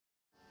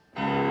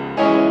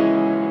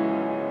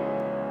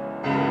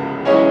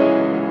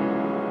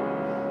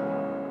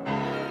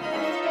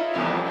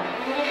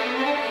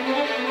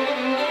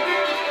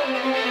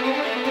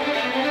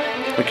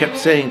kept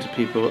saying to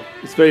people,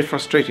 it's very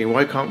frustrating,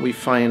 why can't we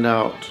find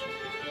out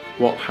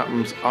what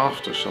happens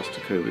after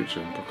Shostakovich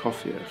and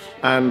Prokofiev?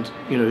 And,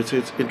 you know, it's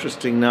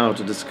interesting now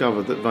to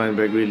discover that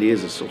Weinberg really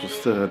is a sort of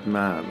third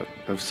man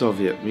of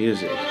Soviet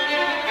music.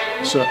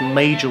 Certain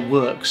major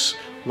works,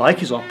 like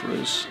his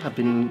operas, have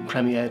been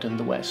premiered in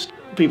the West.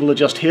 People are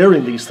just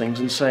hearing these things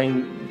and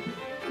saying,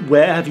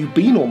 where have you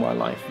been all my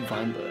life,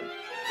 Weinberg?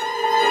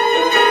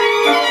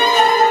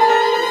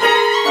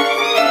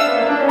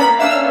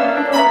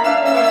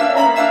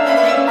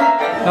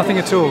 Nothing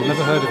at all,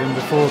 never heard of him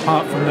before,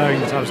 apart from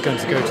knowing that I was going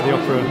to go to the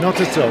opera. Not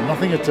at all,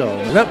 nothing at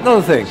all. Not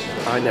a thing.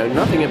 I know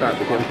nothing about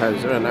the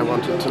composer and I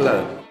wanted to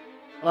learn.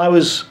 I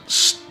was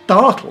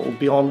startled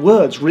beyond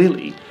words,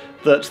 really,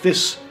 that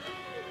this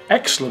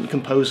excellent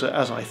composer,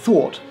 as I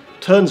thought,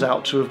 turns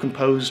out to have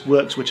composed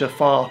works which are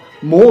far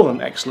more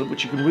than excellent,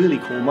 which you can really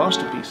call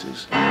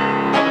masterpieces.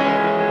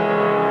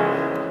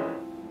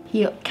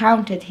 He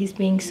counted his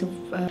being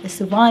a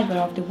survivor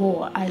of the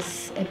war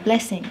as a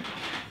blessing,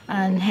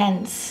 and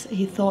hence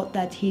he thought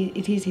that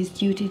it is his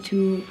duty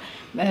to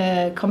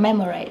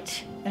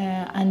commemorate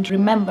and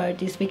remember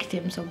these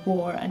victims of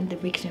war and the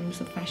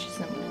victims of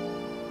fascism.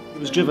 He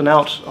was driven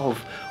out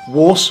of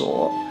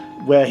Warsaw,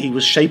 where he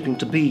was shaping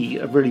to be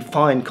a really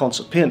fine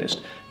concert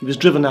pianist. He was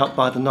driven out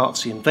by the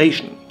Nazi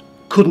invasion,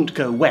 couldn't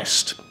go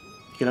west,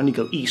 he could only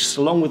go east,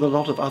 along with a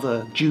lot of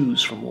other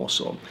Jews from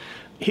Warsaw.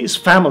 His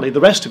family, the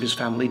rest of his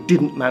family,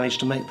 didn't manage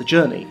to make the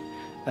journey,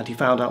 and he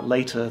found out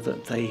later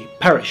that they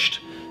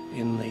perished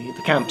in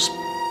the camps.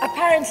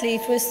 Apparently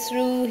it was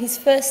through his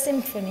first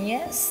symphony,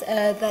 yes,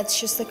 that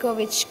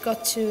Shostakovich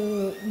got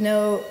to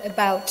know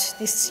about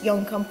this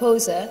young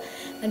composer,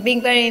 and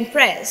being very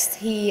impressed,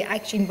 he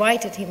actually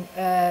invited him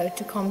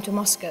to come to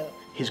Moscow.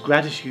 His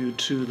gratitude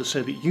to the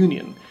Soviet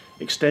Union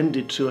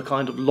extended to a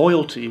kind of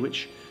loyalty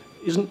which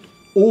isn't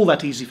all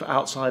that easy for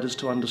outsiders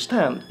to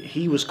understand.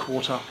 He was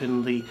caught up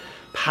in the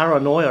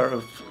paranoia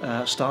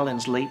of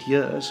Stalin's late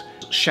years,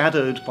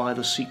 shadowed by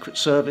the Secret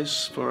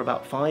Service for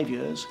about 5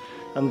 years,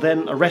 and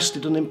then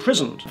arrested and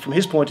imprisoned. From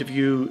his point of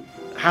view,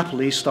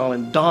 happily,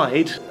 Stalin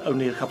died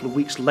only a couple of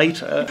weeks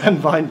later,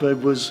 and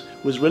Weinberg was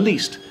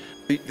released.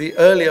 The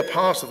earlier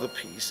part of the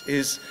piece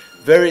is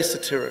very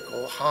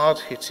satirical,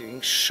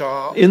 hard-hitting,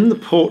 sharp. In the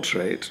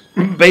portrait,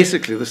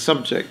 basically the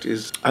subject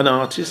is an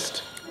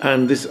artist,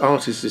 and this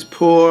artist is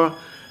poor,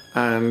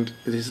 and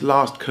with his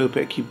last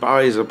kopeck he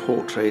buys a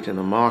portrait in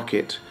a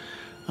market,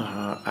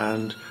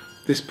 and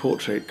this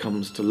portrait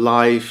comes to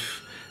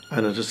life,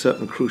 and at a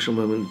certain crucial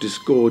moment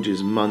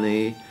disgorges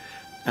money,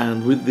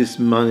 and with this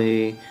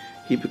money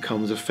he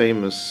becomes a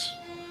famous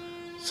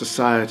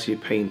society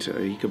painter.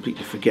 He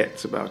completely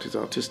forgets about his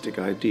artistic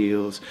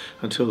ideals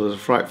until there's a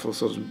frightful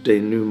sort of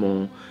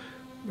denouement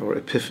or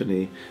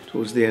epiphany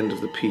towards the end of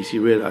the piece. He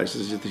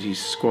realizes that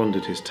he's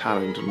squandered his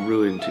talent and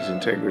ruined his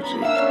integrity.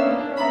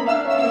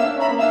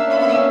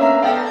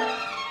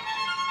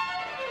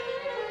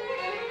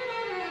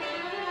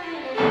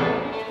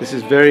 This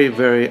is very,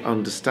 very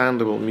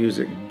understandable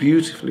music,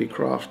 beautifully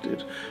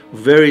crafted,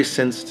 very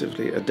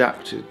sensitively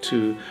adapted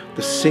to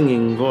the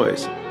singing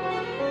voice.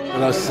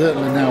 Well, I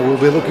certainly now will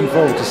be looking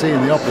forward to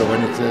seeing the opera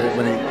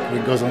when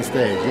it goes on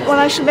stage. Yes. Well,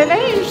 I shall be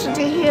very interested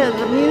to hear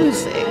the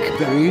music.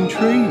 Very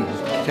intrigued.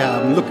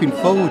 I'm looking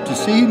forward to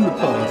seeing the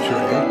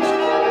portrait.